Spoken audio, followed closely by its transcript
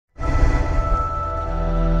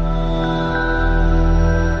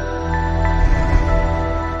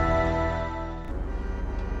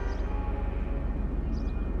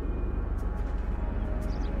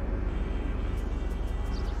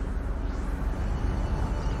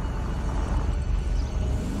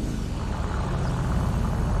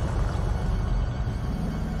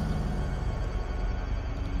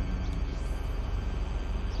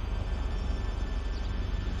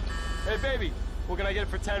baby, what can I get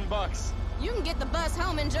for 10 bucks? You can get the bus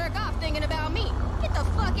home and jerk off thinking about me. Get the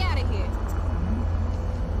fuck out of here.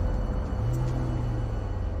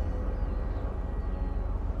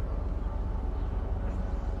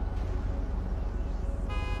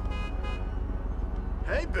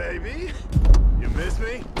 Hey, baby. You miss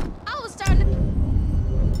me? I was starting to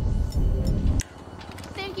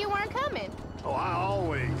think you weren't coming. Oh, I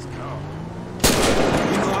always come.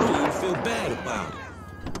 You know, I don't even feel bad about it.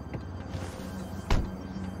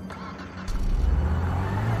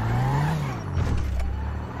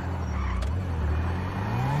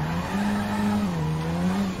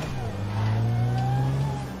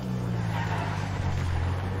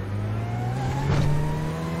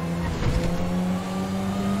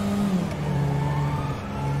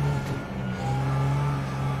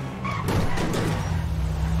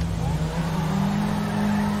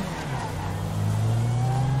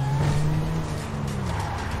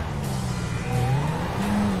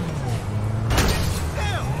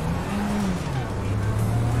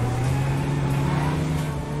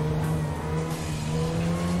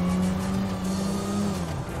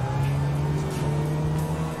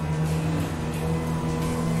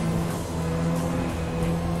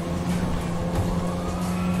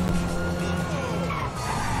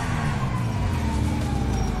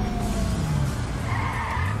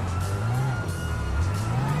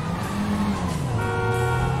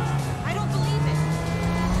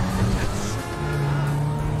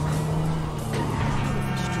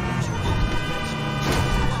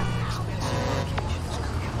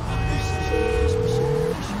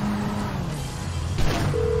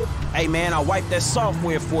 Hey man, I wiped that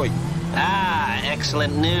software for you. Ah,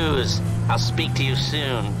 excellent news. I'll speak to you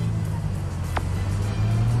soon.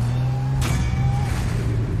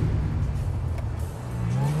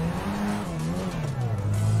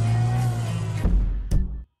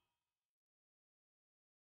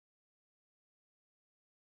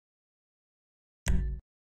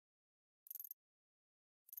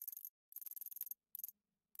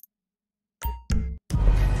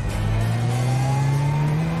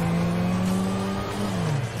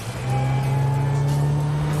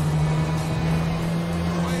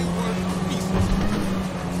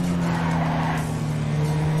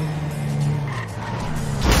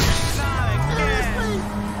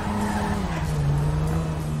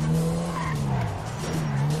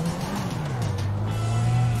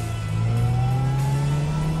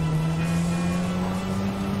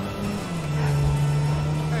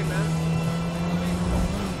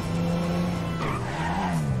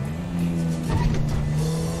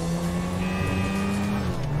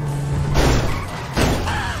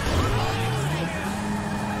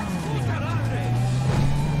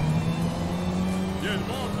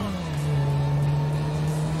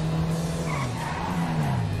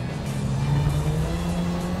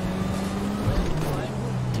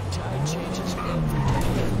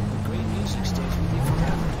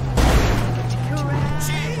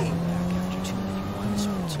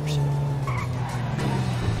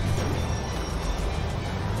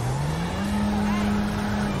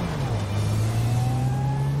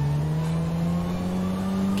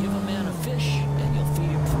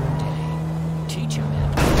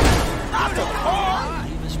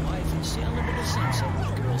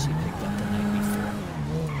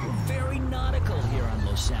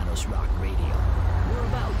 Los Santos Rock Radio. We're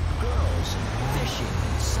about girls, fishing,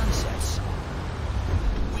 and sunsets.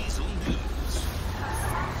 Weasel News. A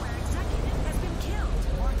software executive has been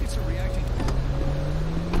killed. Markets are reacting.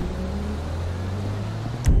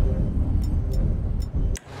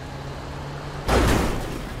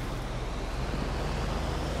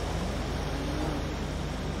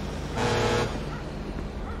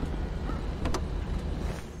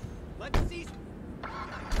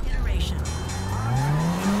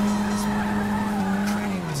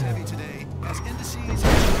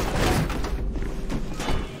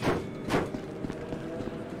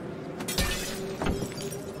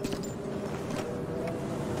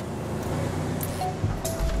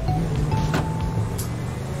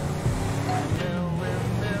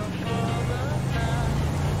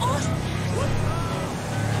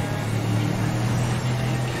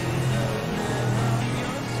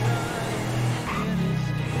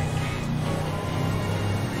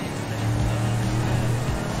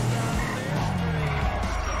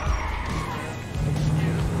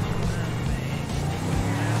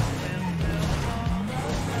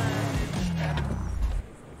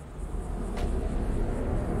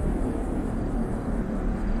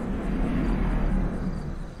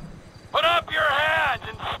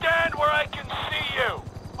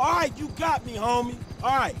 All right, you got me, homie.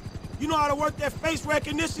 All right. You know how to work that face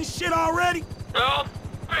recognition shit already? Well,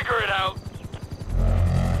 figure it out.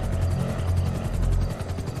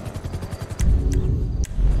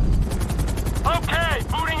 Okay,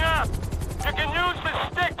 booting up. You can use the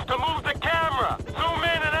sticks to move the camera. Zoom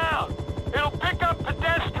in and out. It'll pick up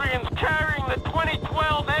pedestrians carrying the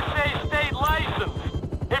 2012 SA state license.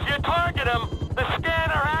 If you target them, the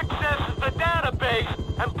scanner accesses the database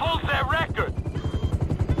and pulls their record.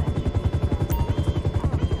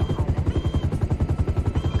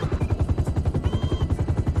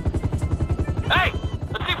 Hey,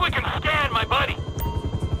 let's see if we can scan my buddy.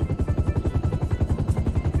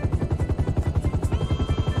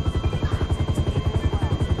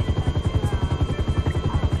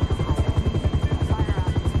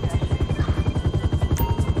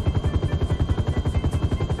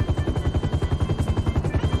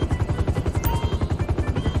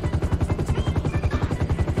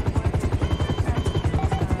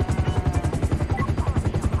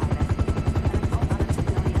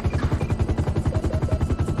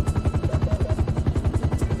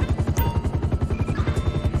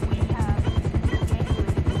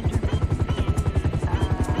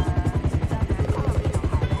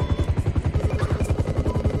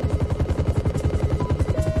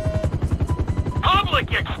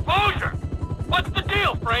 Exposure! What's the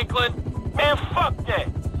deal, Franklin? Man, fuck that.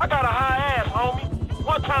 I got a high ass, homie.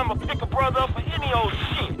 One time I'll pick a brother up for any old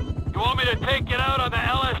shit. You want me to take it out on the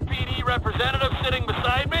LSPD representative sitting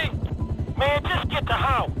beside me? Man, just get to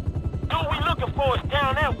Howard. Dude we looking for is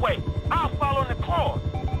down that way. I'll follow the car.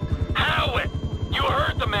 Howard! You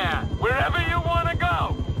heard the man. Wherever you want to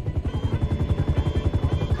go.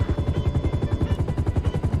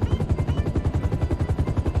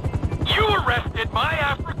 You arrested my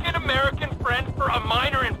African-American friend for a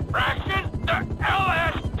minor infraction? The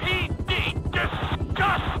LSPD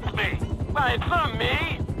disgusts me! Well, it's not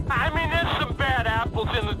me. I mean, there's some bad apples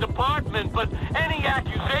in the department, but any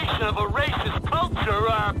accusation of a racist culture,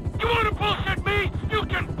 You want to bullshit me? You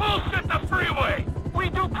can bullshit the freeway! We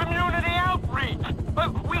do community outreach,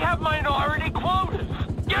 but we have minority quotas.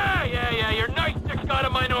 Yeah, your nice dick's got a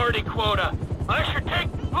minority quota. I should take...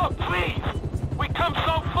 Look, please! We come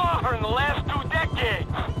so far in the last 2 decades.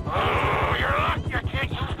 Oh, you're lucky I can't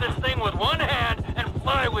use this thing with one hand and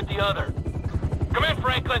fly with the other. Come in,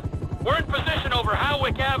 Franklin. We're in position over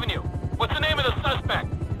Howick Avenue. What's the name of the suspect?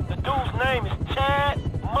 The dude's name is Chad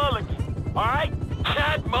Mulligan. All right?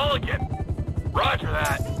 Chad Mulligan. Roger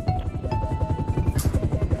that.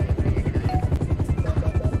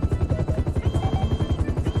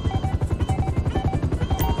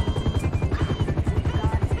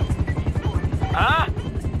 Huh?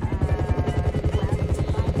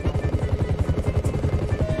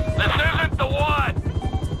 This isn't the one!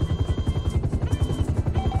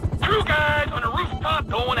 2 guys on a rooftop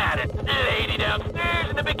going at it. The lady downstairs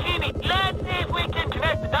in a bikini. Let's see if we can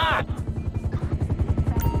connect the dots.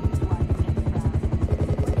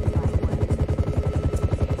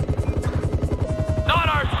 Not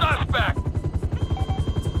our suspect!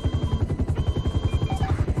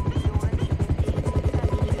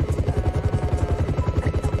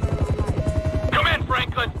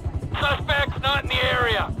 Franklin, suspect's not in the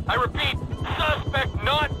area. I repeat, suspect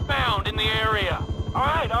not found in the area. All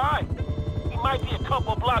right. He might be a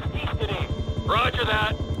couple blocks east of there. Roger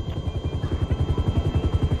that.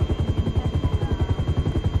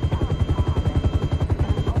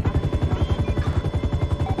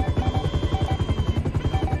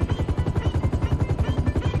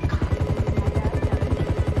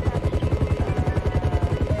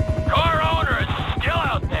 Car owner is still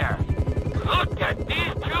out there. Look at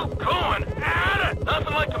these 2 going at it!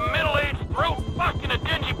 Nothing like a middle-aged throat fuck in a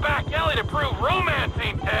dingy back alley to prove romance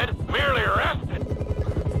ain't dead, merely arrested.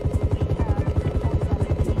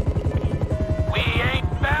 We ain't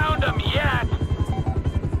found him yet.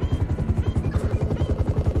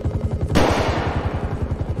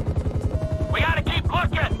 We gotta keep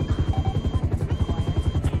looking.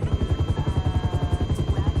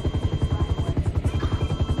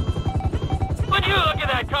 Would you look at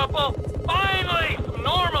that couple? Finally! Some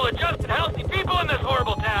normal, adjusted, healthy people in this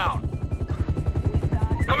horrible town!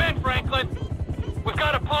 Come in, Franklin. We've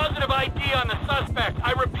got a positive ID on the suspect.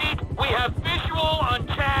 I repeat, we have visual on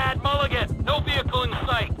Chad Mulligan. No vehicle in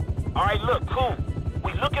sight. Alright, look, cool.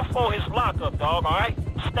 We looking for his lockup, dog, alright?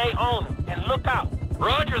 Stay on him and look out.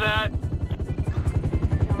 Roger that.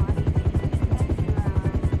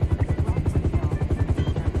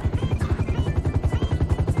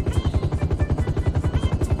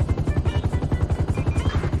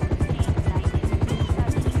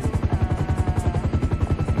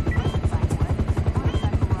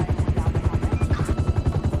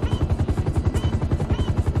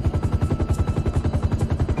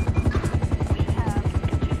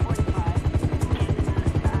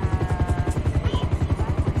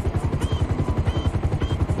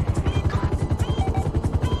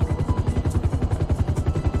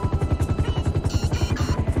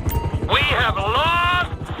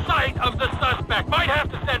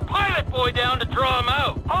 send Pilot Boy down to draw him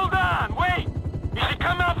out. Hold on, wait! You should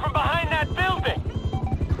come out from behind that building!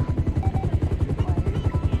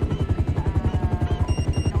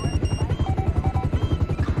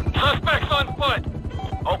 Suspects on foot!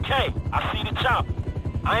 Okay, I see the chopper.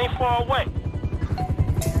 I ain't far away.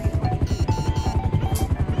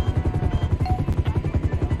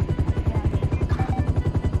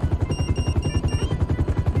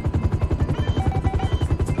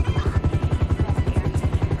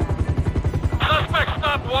 Suspect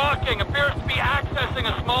stopped walking. Appears to be accessing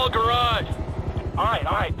a small garage.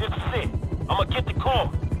 Alright, this is it. I'ma get the call.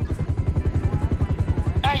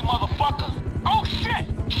 Hey, motherfucker! Oh, shit!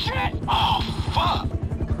 Shit! Oh, fuck!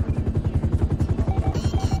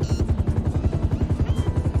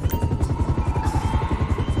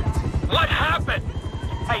 What happened?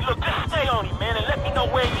 Hey, look, just stay on him, man, and let me know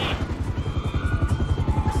where he is.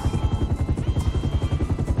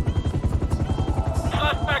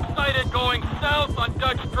 Suspect sighted going south on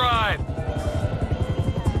Dutch Drive.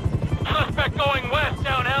 Suspect going west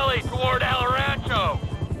down alley toward El Rancho.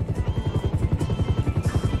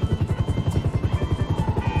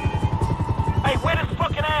 Hey, where this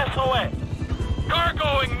fucking asshole at? Car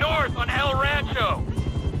going north on El Rancho.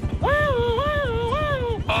 Woo, woo,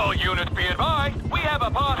 woo. All units be advised, we have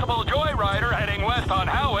a possible joyrider heading west on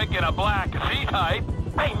Howick in a black C-Type.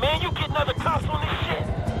 Hey, man, you getting other cops on this shit?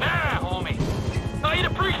 Nah, homie. No, you'd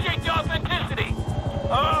appreciate the authenticity.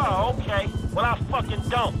 Oh, okay. Well, I fucking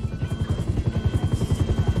don't.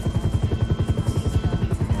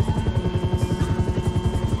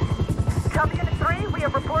 Copy Unit 3, we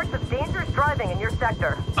have reports of dangerous driving in your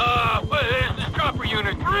sector. This is Chopper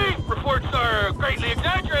Unit 3. Reports are greatly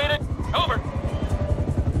exaggerated. Over.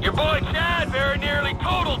 Your boy Chad very nearly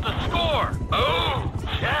totaled the score. Oh,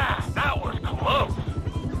 Chad, that was close.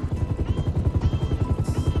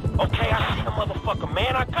 Okay, I see the motherfucker,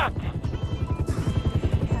 man. I got this.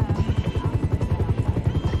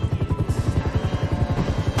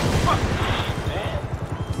 Fuck this shit, man.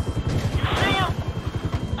 You see him?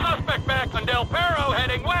 Suspect back on Del Perro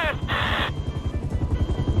heading west.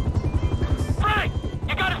 Frank,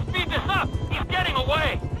 you gotta speed this up. He's getting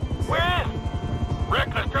away. Where is he?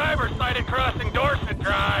 Reckless driver sighted crossing Dorset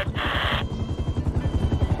Drive.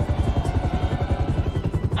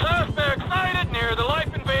 Suspect sighted near the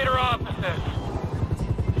Life Invader offices.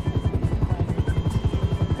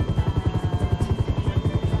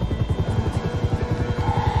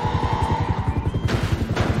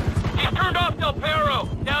 He's turned off Del Perro,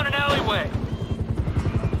 down an alleyway.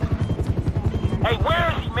 Hey,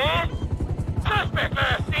 where is he, man? Suspect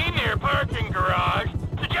last seen near parking garage.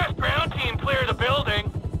 Suggest ground team clear the building.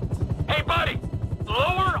 Hey, buddy,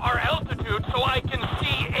 lower our altitude so I can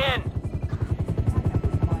see in.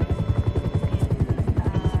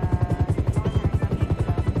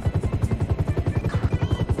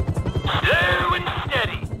 Slow and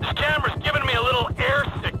steady. This camera's giving me a little air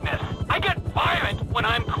sickness. I get violent when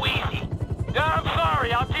I'm queasy. Yeah, I'm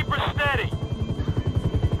sorry. I'll keep her steady.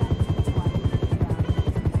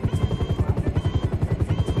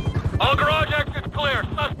 All garage exits clear.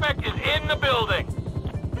 Suspect is in the building.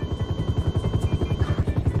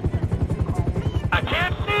 I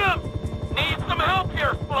can't see him. Need some help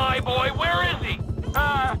here, flyboy. Where is he?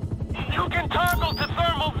 You can toggle to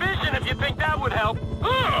thermal vision if you think that would help.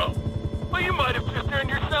 Oh, well, you might have just earned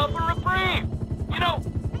yourself a reprieve. You know,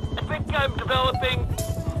 I think I'm developing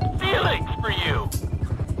feelings for you.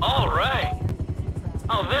 All right.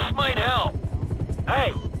 Oh, this might help.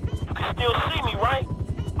 Hey, you can still see me, right?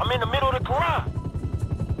 I'm in the middle of the garage.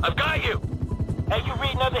 I've got you. Hey, you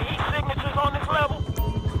reading other heat signatures on this level?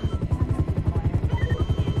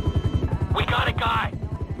 We got a guy.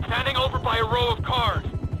 Standing over by a row of cars.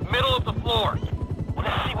 Middle of the floor. Well,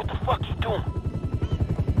 let's see what the fuck he's doing.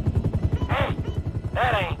 Hey,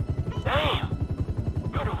 that ain't... Damn.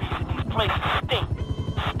 You're the reason these places stink.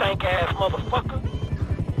 Stank-ass motherfucker.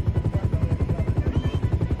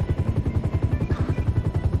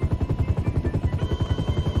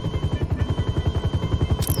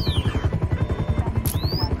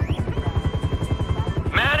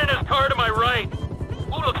 Car to my right.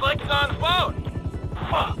 Ooh, looks like he's on the phone.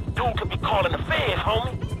 Fuck, dude could be calling the feds,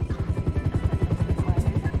 homie.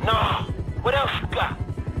 Nah, what else you got?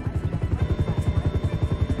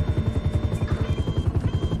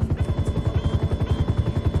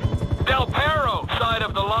 Del Perro side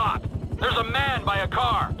of the lot. There's a man by a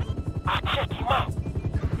car. I'll check him out.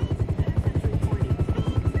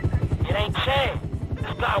 It ain't Chad.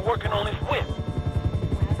 This guy working on his whip.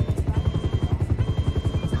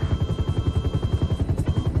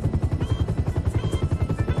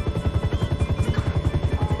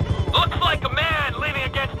 Like a man leaning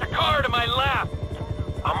against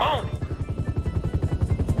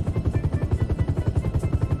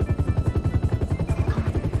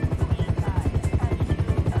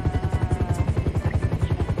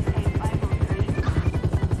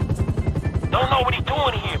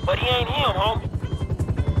he ain't him, homie.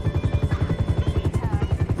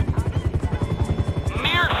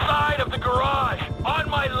 Near side of the garage, on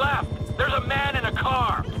my left, there's a man in a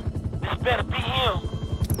car. This better be him.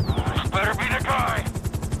 This better be the guy.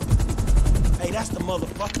 Hey, that's the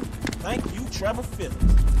motherfucker. Thank you, Trevor Phillips.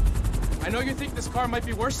 I know you think this car might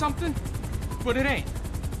be worth something, but it ain't.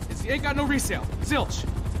 It ain't got no resale. Zilch.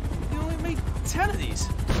 You only made 10 of these.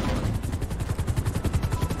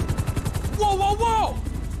 Whoa, whoa, whoa!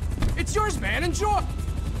 It's yours, man. Enjoy.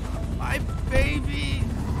 My baby.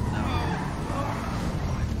 No.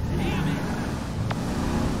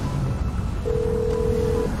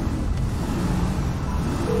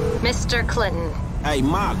 Mr. Clinton. Hey,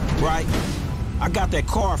 Molly, right? I got that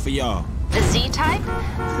car for y'all. The Z-Type?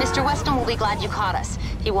 Mr. Weston will be glad you caught us.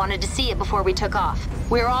 He wanted to see it before we took off.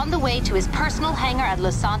 We're on the way to his personal hangar at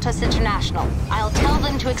Los Santos International. I'll tell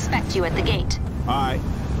them to expect you at the gate. All right.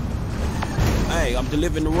 Hey, I'm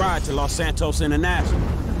delivering the ride to Los Santos International.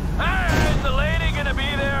 Hey, is the lady gonna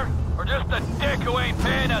be there? Or just a dick who ain't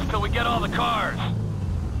paying us till we get all the cars?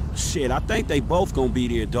 Shit, I think they both gonna be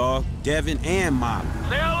there, dawg. Devin and Molly.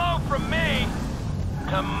 Say hello from me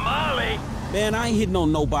to Molly. Man, I ain't hitting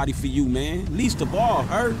on nobody for you, man. Least of all,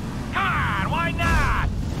 her. Come on, why not?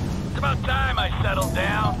 It's about time I settled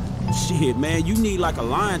down. Shit, man, you need like a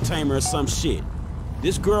lion tamer or some shit.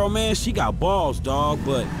 This girl, man, she got balls, dawg,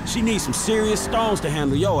 but she needs some serious stones to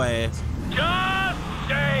handle your ass. Just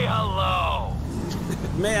say hello.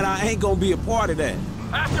 Man, I ain't gonna be a part of that.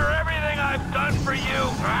 After everything I've done for you,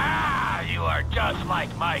 you are just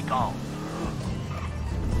like Michael.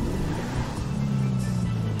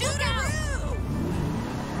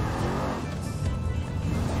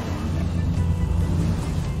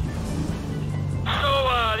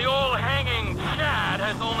 The old hanging Chad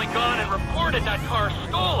has only gone and reported that car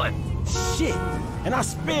stolen. Shit, and I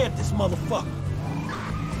spared this motherfucker.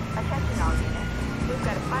 Attention all units. We've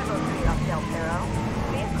got a 503 off Del Perro.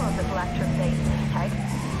 Vehicle is a black Mercedes type.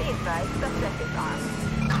 Be advised, suspect is armed.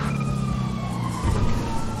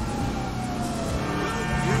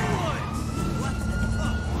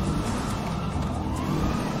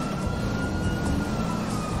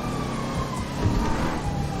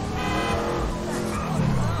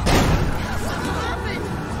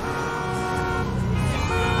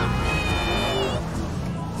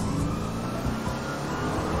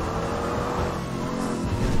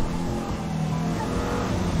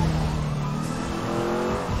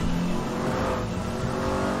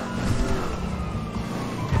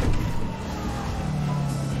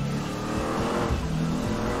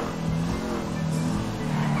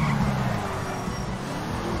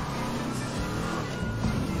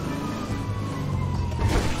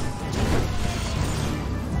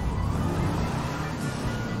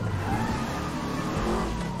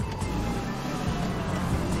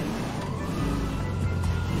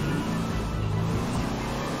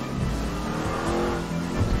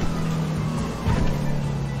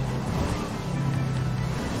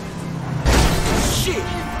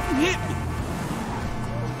 Hit me!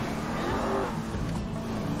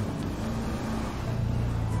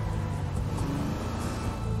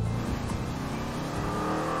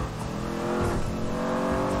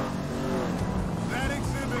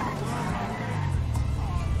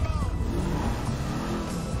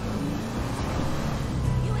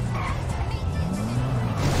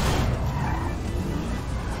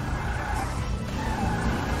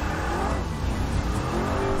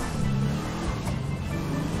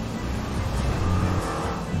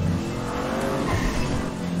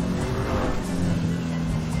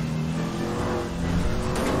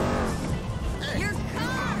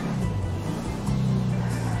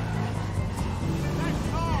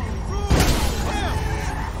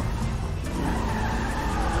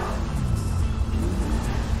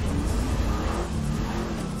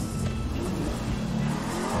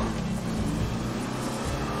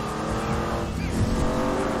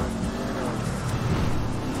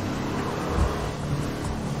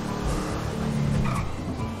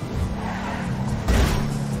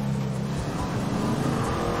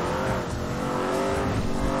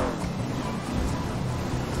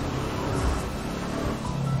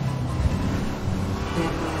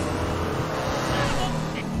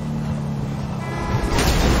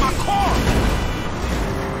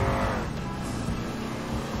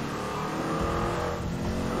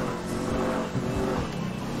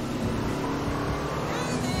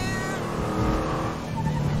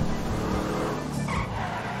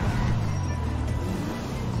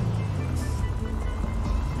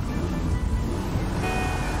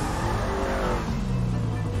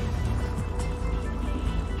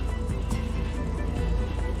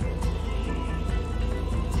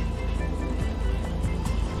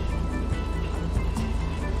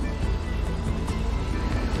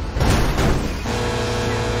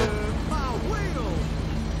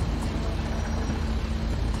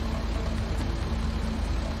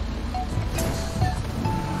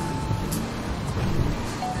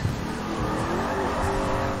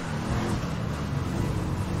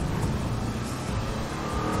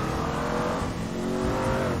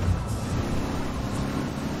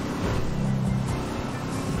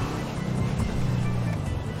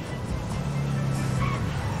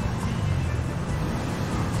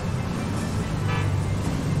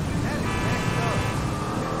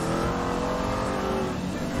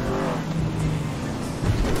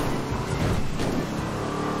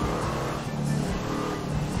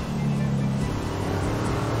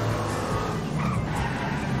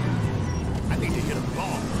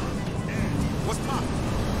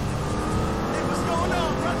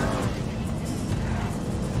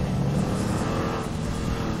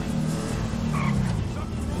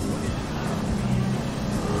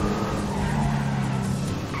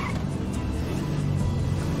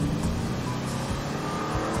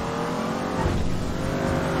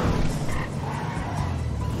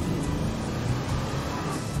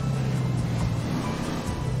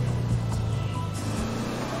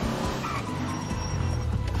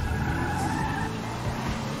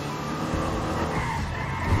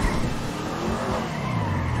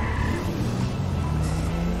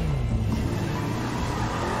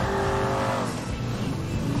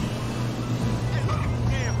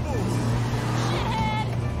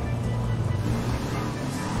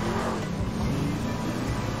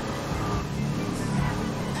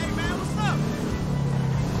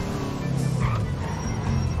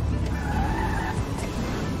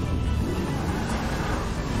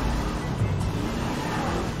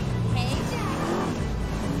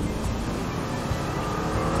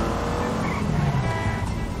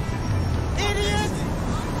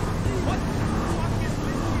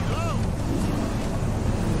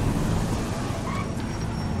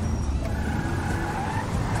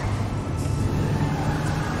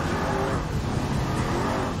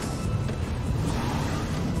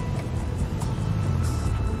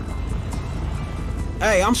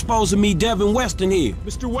 Hey, I'm supposed to meet Devin Weston here.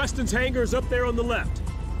 Mr. Weston's hangar is up there on the left.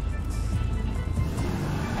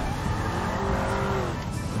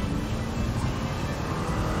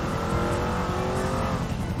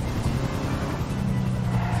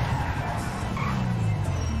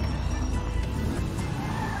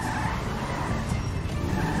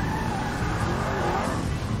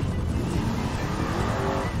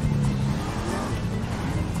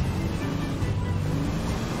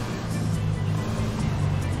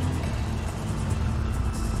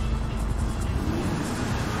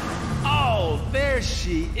 There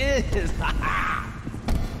she is!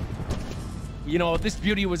 You know, if this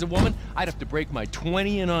beauty was a woman, I'd have to break my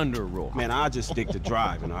 20 and under rule. Man, I'll just stick to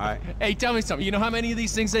driving, all right? Hey, tell me something. You know how many of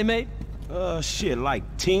these things they made? Shit, like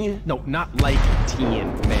 10? No, not like 10,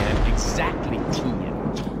 man. Exactly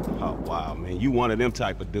 10. Oh, wow, man. You one of them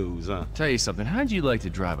type of dudes, huh? Tell you something. How'd you like to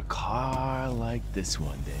drive a car like this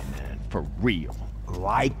one day, man? For real.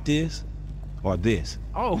 Like this? Or this?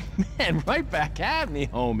 Oh, man, right back at me,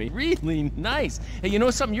 homie. Really nice. Hey, you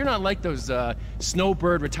know something? You're not like those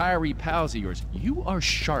snowbird retiree pals of yours. You are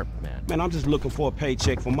sharp, man. Man, I'm just looking for a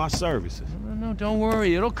paycheck for my services. No, don't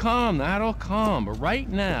worry. It'll come. That'll come. But right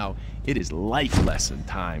now, it is life lesson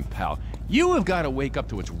time, pal. You have got to wake up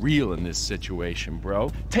to what's real in this situation,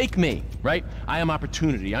 bro. Take me, right? I am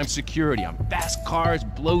opportunity. I'm security. I'm fast cars,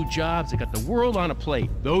 blow jobs. I got the world on a plate.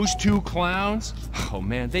 Those two clowns, oh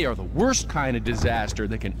man, they are the worst kind of disaster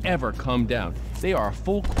that can ever come down. They are a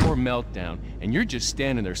full core meltdown, and you're just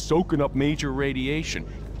standing there soaking up major radiation.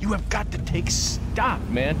 You have got to take stock,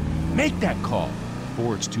 man. Make that call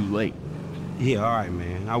before it's too late. Yeah, all right,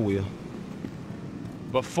 man. I will.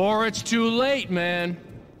 Before it's too late, man.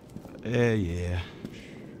 Yeah.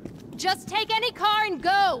 Just take any car and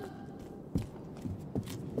go!